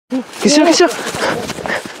Qu'est-ce qu'il y a?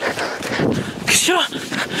 Qu'est-ce qu'il y a?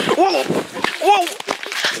 Wow! Wow!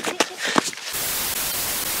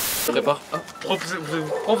 Prépare. Ah.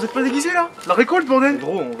 Vous êtes pas déguisé là? La récolte, bordel!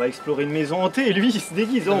 Gros, on va explorer une maison hantée et lui il se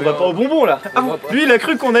déguise, on va pas au bonbon là. Ah bon? Lui il a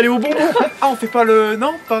cru qu'on allait au bonbon. Ah, on fait pas le.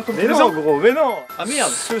 Non, pas comme mais non, gros, mais non! Ah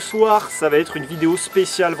merde! Ce soir, ça va être une vidéo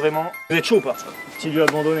spéciale vraiment. Vous êtes chaud ou pas? Petit lieu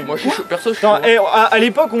abandonné. Moi je suis chaud, perso je suis chaud. chaud. À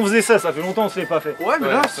l'époque on faisait ça fait longtemps on se l'est pas fait. Ouais, mais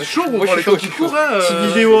là c'est chaud, moi je suis chaud, tu cours, hein.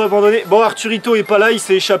 Petite vidéo abandonnée. Bon, Arturito est pas là, il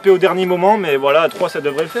s'est échappé au dernier moment, mais voilà, à 3 ça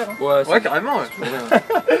devrait le faire. Hein. Ouais, carrément.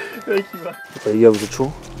 Ouais. Les gars, vous êtes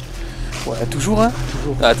chaud? Ouais, toujours hein.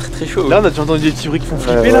 Toujours. Ah, très chaud. Là on a déjà entendu des petits bruits qui font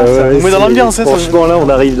flipper là, ça nous met dans l'ambiance. Franchement là on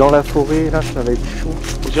arrive dans la forêt, là ça va être chaud.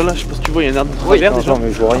 Déjà là, je sais pas si tu vois, il y a un arbre Ouais, vert déjà. Non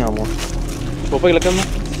mais je vois rien moi. Tu vois pas avec la caméra?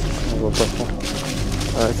 On voit pas trop.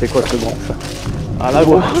 C'est quoi ce branche? Ah là,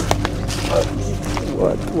 gros.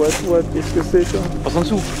 What, qu'est-ce que c'est ça? Passe en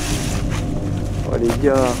dessous. Oh les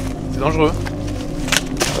gars. C'est dangereux.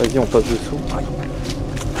 Vas-y on passe dessous.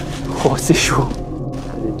 Oh c'est chaud.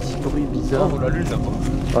 Des petits bruits bizarres. Oh la lune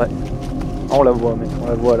là-bas. Ouais. Ah, on la voit mec, on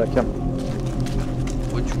la voit à la cam.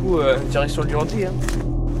 Ouais, du coup, direction du rendu hein.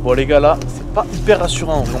 Bon les gars là, c'est pas hyper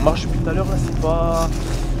rassurant. On marche depuis tout à l'heure là, c'est pas...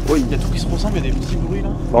 Oui, il y a tout qui se ressemble, il y a des petits bruits là.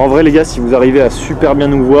 Bah, en vrai les gars, si vous arrivez à super bien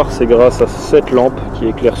nous voir, c'est grâce à cette lampe qui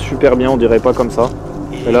éclaire super bien, on dirait pas comme ça.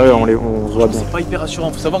 Et là on se voit bien. C'est pas hyper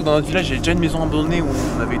rassurant, faut savoir que dans notre village il y a déjà une maison abandonnée où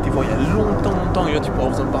on avait été voir il y a longtemps, et là tu pourras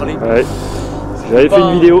vous en parler. Ouais. J'avais fait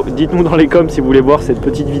une vidéo, dites-nous dans les coms si vous voulez voir cette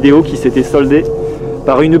petite vidéo qui s'était soldée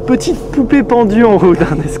par une petite poupée pendue en haut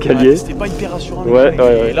d'un escalier. Ouais, c'était pas hyper rassurant. Ouais.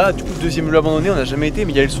 Et là du coup le deuxième lieu abandonné on n'a jamais été,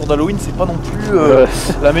 mais il y a le soir d'Halloween, c'est pas non plus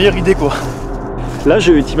la meilleure idée quoi. Là,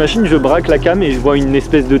 t'imagines, je braque la cam et je vois une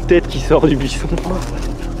espèce de tête qui sort du buisson.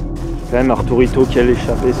 Quand même, Arturito, quel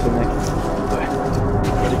échappé ce mec. Ouais.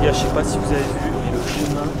 Bon, les gars, je sais pas si vous avez vu, mais le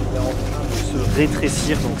chemin il est en train de se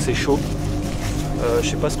rétrécir, donc c'est chaud. Je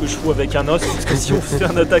sais pas ce que je fous avec un os, parce que si on se fait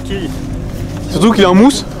un attaquer... Surtout qu'il est en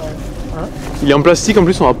mousse. Hein, il est en plastique, en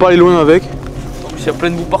plus on va pas aller loin avec. En plus il y a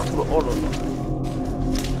plein de boue partout là. Oh là là.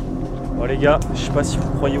 Bon les gars, je sais pas si vous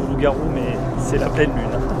croyez au loup-garou, mais c'est la pleine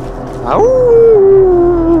lune. Ah ouh.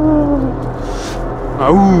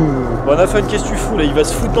 Ah ouh. Bon Nafun, qu'est-ce que tu fous là? Il va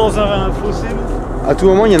se foutre dans un fossé là. À tout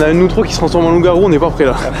moment il y en a un de nous trois qui se transforme en loup-garou, on n'est pas prêt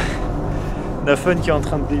là. Nafun qui est en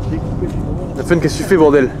train de découper. Nafun, qu'est-ce que tu fais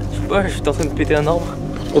bordel? Je sais pas, je suis en train de péter un arbre.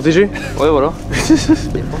 Pour te protéger? Ouais voilà. Au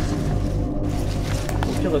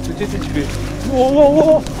pire, tout de suite tu fais.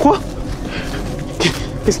 Oh. Quoi?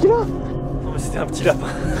 Qu'est-ce qu'il a? Non mais c'était un petit lapin.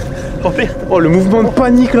 Oh merde. Oh le mouvement de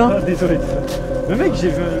panique là. Ah, désolé. Le mec, j'ai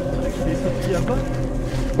vu un truc qui est sorti là-bas.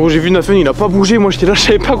 Bon, j'ai vu Nafun, il a pas bougé, moi j'étais là, je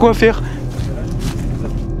savais pas quoi faire.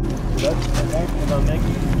 Là, on a un mec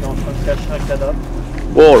qui est en train de cacher un cadavre.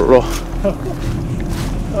 Oh là là.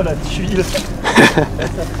 Oh la tuile.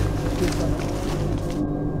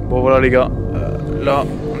 Bon voilà les gars, là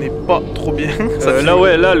on n'est pas trop bien.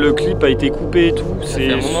 Là le clip a été coupé et tout,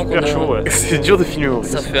 c'est super chaud ouais. C'est dur de filmer.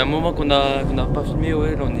 Ça fait un moment qu'on a pas filmé,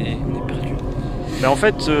 ouais, là on est perdu. Mais en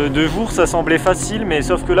fait, de jour ça semblait facile, mais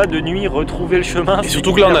sauf que là de nuit, retrouver le chemin. Et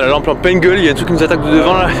surtout que là on a la lampe en pleine gueule, il y a un truc qui nous attaque de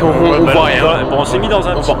devant là, on voit rien. Bon, on s'est mis dans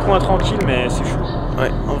un petit coin tranquille, mais c'est chaud. Ouais,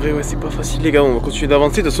 en vrai ouais, c'est pas facile les gars, on va continuer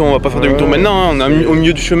d'avancer, de toute façon on va pas faire demi-tour maintenant, hein. On est au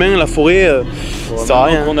milieu du chemin, la forêt, ça sert à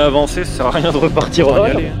rien. On a avancé, ça sert à rien de repartir en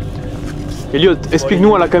aller. Elliot,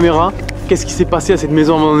 explique-nous à la caméra, qu'est-ce qui s'est passé à cette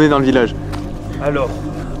maison abandonnée dans le village? Alors,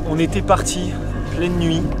 on était parti pleine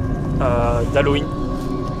nuit d'Halloween.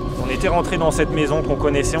 On était rentré dans cette maison qu'on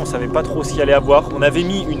connaissait, on savait pas trop ce qu'il y allait avoir. On avait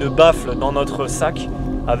mis une baffle dans notre sac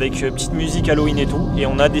avec petite musique Halloween et tout, et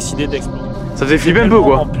on a décidé d'explorer. Ça faisait flipper un peu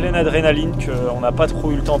quoi. En pleine adrénaline qu'on n'a pas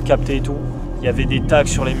trop eu le temps de capter et tout. Il y avait des tags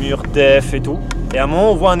sur les murs, def et tout. Et à un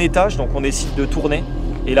moment on voit un étage, donc on décide de tourner.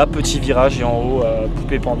 Et là petit virage et en haut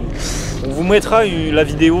poupée pendue. On vous mettra la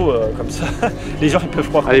vidéo comme ça. Les gens ils peuvent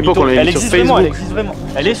croire. À l'époque on l'a mis sur Facebook. Elle existe vraiment.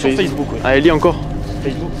 Elle est sur Facebook. Oui. Ah elle est encore.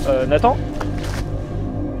 Facebook. Nathan.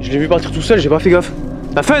 Je l'ai vu partir tout seul, j'ai pas fait gaffe.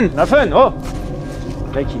 Nafun. Nafun, oh.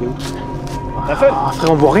 Le mec il est où? Nafun. Ah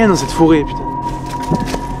frère on voit rien dans cette forêt putain.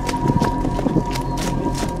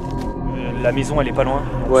 La maison elle est pas loin.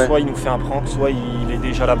 Donc ouais. Soit il nous fait un prank, soit il est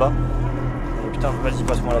déjà là-bas. Putain vas-y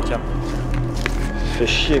passe-moi la cam. Fait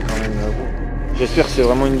chier quand même gros. J'espère que c'est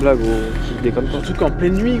vraiment une blague qui déconne pas. Surtout qu'en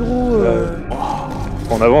pleine nuit gros.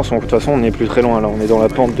 On avance, de toute façon on n'est plus très loin là, on est dans la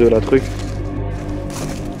pente de la truc.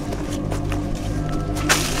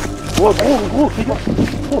 Oh gros, fais gaffe.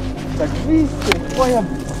 Oh, ça glisse, c'est incroyable.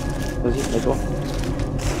 Vas-y, mets-toi.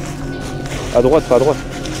 À droite.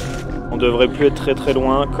 On devrait plus être très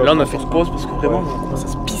loin. Comme là on a fait une pause parce que vraiment on commence à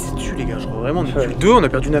se pisser dessus les gars. gars, genre vraiment, depuis le 2, on a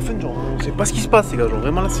perdu Nafun, genre on sait pas ce qui se passe les gars, genre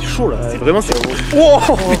vraiment là c'est chaud là, c'est vraiment c'est... Oh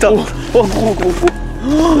putain, oh gros.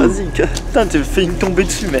 Vas-y, putain, tu fais une tombée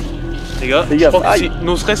dessus mec. Les gars, je crois que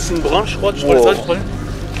nos stress c'est une branche, je crois, tu prends ça, tu prends.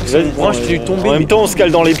 C'est une branche qui est tombée. En même temps on se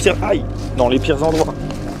cale dans les pires, dans les pires endroits.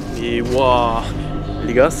 Et waouh,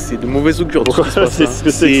 les gars, c'est de mauvais augure. C'est ce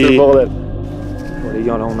que c'est que ce bordel. Bon les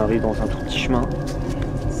gars, là on arrive dans un tout petit chemin.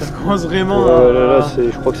 Ça commence vraiment là,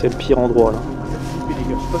 je crois que c'est le pire endroit là.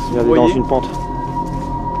 Regardez dans une pente.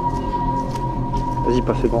 Vas-y,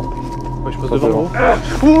 pas fait bon. Ouais, je passe devant.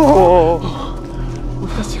 Oh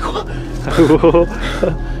putain, c'est quoi?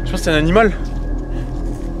 Je pense que c'est un animal.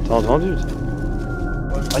 T'as entendu?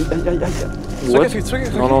 Aïe. Non,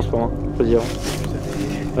 c'est pas moi. Vas-y,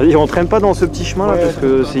 vas-y, on traîne pas dans ce petit chemin là parce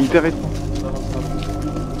que c'est hyper étroit.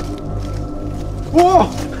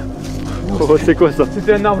 Oh, c'est quoi ça?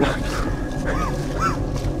 C'était un arbre là.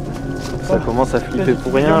 Ça commence à flipper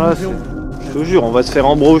pour rien là. Je te jure, on va se faire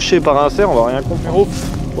embrocher par un cerf, on va rien comprendre.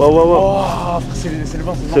 Wow. C'est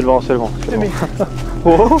le vent.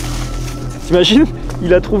 Oh. T'imagines?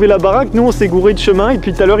 Il a trouvé la baraque, nous on s'est gouré de chemin et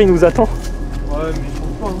puis tout à l'heure il nous attend. Ouais, mais il faut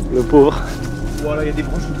pas. Hein. Le pauvre. Voilà, il y a des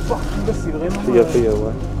branches de partout, là c'est vraiment. Fais gaffe,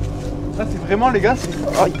 ouais. Là c'est vraiment, les gars, c'est.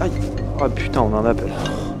 Aïe. Ah putain, on en appelle.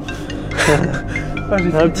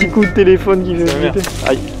 Un petit coup de téléphone qui fait péter.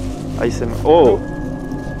 Aïe, c'est mal. Oh.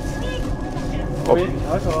 Oui, ouais,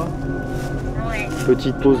 ça va.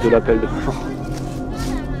 Petite pause de l'appel de.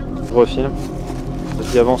 Je refilme.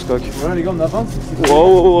 Vas-y, avance, coq. Voilà, les gars, on avance.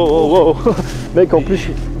 Wow. Mec, en plus,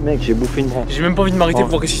 j'ai bouffé une branche. J'ai même pas envie de m'arrêter pour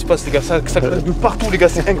voir ce qui se passe, les gars. Ça claque de partout, les gars,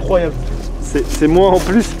 c'est incroyable. C'est moi en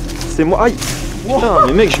plus. C'est moi. Aïe. Putain,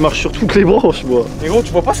 mais mec, je marche sur toutes les branches, moi. Mais gros,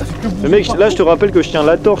 tu vois pas, ça fait que bouger. Mais mec, là, je te rappelle que je tiens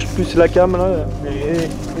la torche plus la cam, là.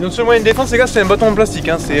 Et non seulement une défense, les gars, c'est un bâton en plastique,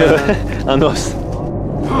 hein. C'est un os.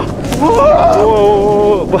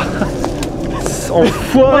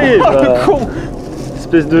 Enfoiré, le con.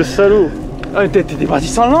 Espèce de salaud. Ah, t'es parti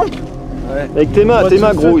sans lampe? Ouais. Avec tes mains,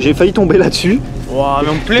 gros, j'ai failli tomber là-dessus. Waouh, mais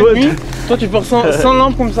en pleine nuit, toi tu pars sans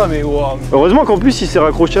lampe comme ça, mais waouh. Heureusement qu'en plus il s'est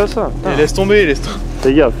raccroché à ça. Et laisse tomber.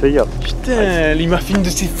 Fais gaffe. Putain, il m'a fait une de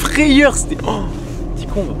ses frayeurs, c'était. Oh, petit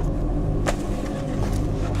con.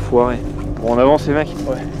 Foiré. Bon, on avance les mecs.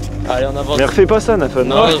 Ouais. Allez, on avance. Mais refais pas ça, Nafun.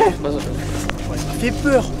 Non, ça fait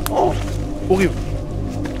peur. Oh, horrible.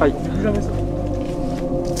 Aïe. Plus jamais ça.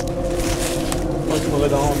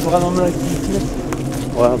 On fera dans la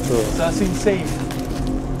Ouais, un peu. C'est assez insane.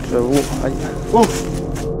 J'avoue. Aïe. Oh, on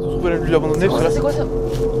se trouve à la milieu abandonné. C'est quoi ça?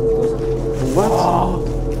 What?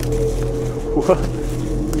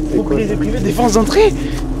 Propriété privée, défense d'entrée.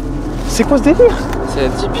 C'est quoi ce délire? C'est un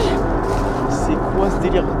tipi. C'est quoi ce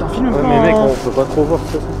délire? T'en filmes pas? Mais mec, on peut pas trop voir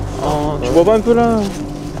ça. Tu vois pas un peu là?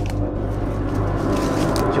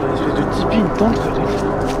 On dirait une espèce de tipi, une tente.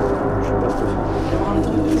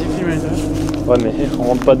 Ouais, mais on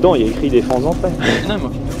rentre pas dedans, il y a écrit défense d'entrée. Non,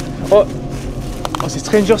 moi. Oh, c'est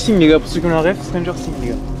Stranger Things, les gars, pour ceux qui ont la ref, Stranger Things, les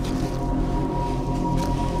gars.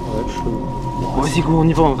 Ouais, chelou. Vas-y, go, on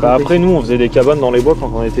y va. Bah après, nous, on faisait des cabanes dans les bois quand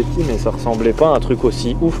on était petits, mais ça ressemblait pas à un truc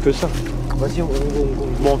aussi ouf que ça. Vas-y, on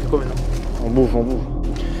fait quoi maintenant? On bouffe.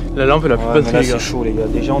 La lampe est la plus basse, les gars. C'est chaud, les gars.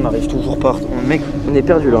 Déjà, on arrive toujours pas. Mec, on est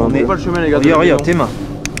perdu là. On n'est pas le chemin, les gars. Regarde, tes mains.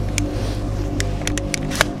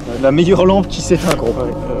 La meilleure lampe qui s'est faite, gros.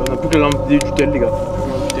 On a plus que la lampe du tel, les gars.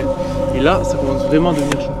 Et là, ça commence vraiment à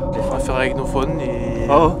devenir chaud. Il faudra faire avec nos phones et.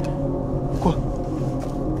 Oh. Quoi?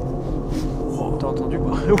 Oh, t'as entendu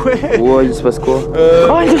quoi? Ouais. Ouais, il se passe quoi?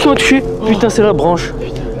 Oh, il est touché. Putain, c'est la branche.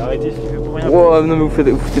 Putain, arrêtez ce qu'il fait pour rien. Ouais, non, mais vous faites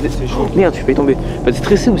c'est chaud. Merde, tu fais tomber. Bah, t'es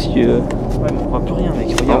stressé aussi. Ouais, mais on voit plus rien,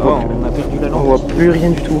 mec. Regarde, on a perdu la lampe. On voit plus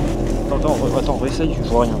rien du tout. Attends, réessaye, je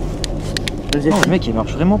vois rien. Non, le mec, il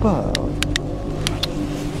marche vraiment pas.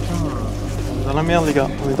 Dans la merde, les gars,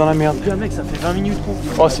 on est dans la merde. Putain, mec, ça fait 20 minutes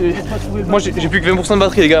qu'on. Oh, moi j'ai plus que 20% de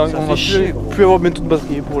batterie, les gars. On va plus avoir bientôt de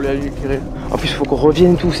batterie pour les éclairer. En plus, faut qu'on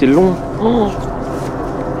revienne et tout, c'est long. Oh.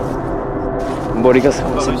 Bon, les gars, ça va.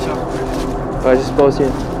 Ouais, j'espère aussi.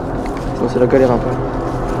 Sinon, c'est la galère un peu.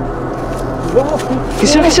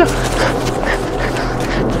 Qu'est-ce qu'il y a?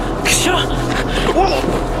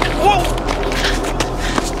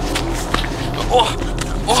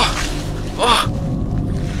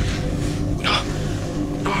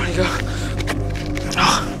 Les gars.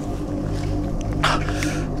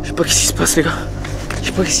 Je sais pas qu'est-ce qui se passe, les gars. Je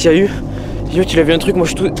sais pas qu'est-ce qu'il y a eu. Elliot, il a vu un truc, moi je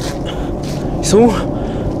suis tout. Ils sont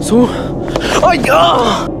où? Oh,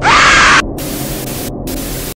 gars!